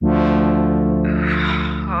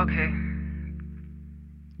okay.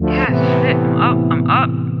 Yeah, shit, I'm up.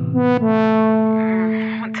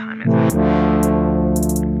 What time is it?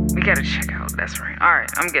 We gotta check out, that's right. Alright,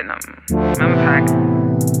 I'm getting up. I'm pack.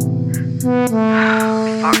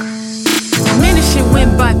 Fuck. Man, this shit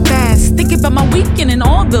went by fast. Think about my weekend and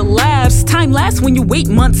all the laughs. Time lasts when you wait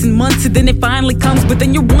months and months, and then it finally comes, but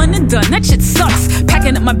then you're one and done. That shit sucks.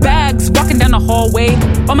 Packing up my bags, walking down the hallway,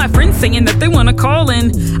 all my friends saying that they wanna call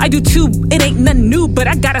in. I do too, it ain't nothing new, but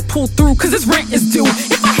I gotta pull through, cause this rent is due.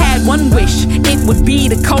 If I had one wish, it would be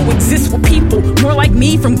to coexist with people more like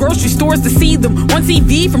me, from grocery stores to see them, one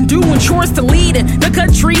TV from doing chores to leading the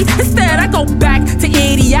country. Instead, I go back to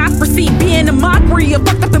idiocracy, being a mockery of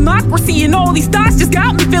fucked up democracy, and all these thoughts just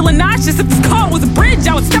got me feeling nauseous. If this car was a bridge,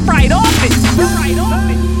 I would step right off it.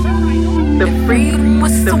 The freedom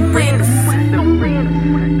was so innocent,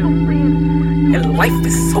 and life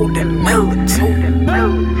is so damn militant.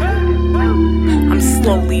 I'm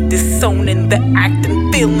slowly disowning the act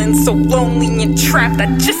and feeling so lonely and trapped. I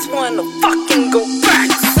just wanna fucking go back.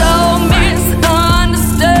 So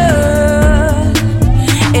misunderstood,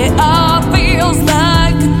 it all feels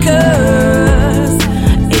like a curse.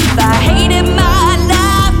 If I hated my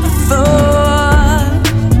life before,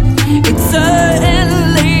 it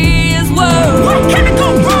certainly is worse. Why can't I go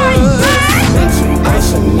right back? Mental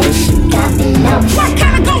isolation got me lost. Why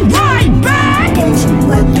can't I go right back? Doesn't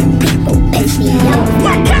work when people piss me off.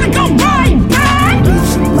 Why can't I go right back?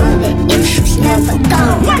 Losing money issues never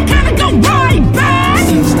gone. Why can't I go right back?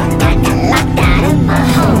 Seems like I got locked out of my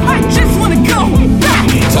home. I just wanna go back.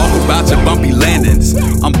 Talk about your bumpy landings.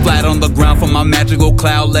 I'm flat on the ground from my magical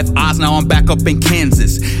cloud left eyes. Now I'm back up in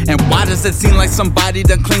Kansas. And why does it seem like somebody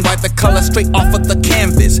done clean white the color straight off of the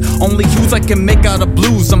canvas? Only hues I can make out of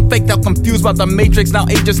blues. I'm faked out, confused by the matrix. Now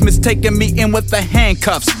agents mistaking me in with the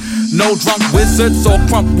handcuffs. No drunk wizards or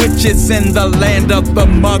crump witches in the land of the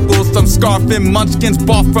muggles. Some scarfing munchkins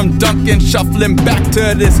bought from Duncan, shuffling back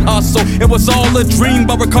to this hustle. It was all a dream,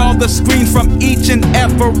 but recall the screams from each and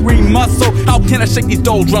every muscle. How can I shake these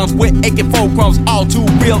doldrums with AK-4 crumbs? All too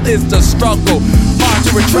real is the struggle. Hard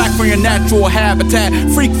to retract from your natural habitat.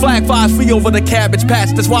 Freak flag flies free over the cabbage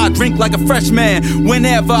patch. That's why I drink like a freshman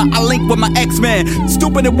whenever I link with my X-Men.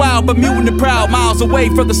 Stupid and wild, but mutant and proud. Miles away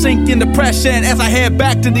from the sinking depression. As I head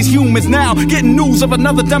back to these humans now, getting news of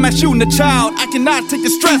another dumbass shooting a child. I cannot take the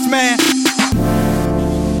stress, man.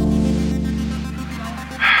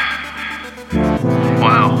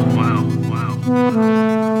 Wow.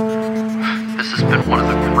 This has been one of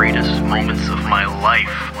the greatest moments of my life.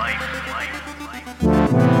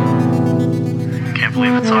 Can't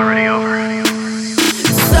believe it's already over.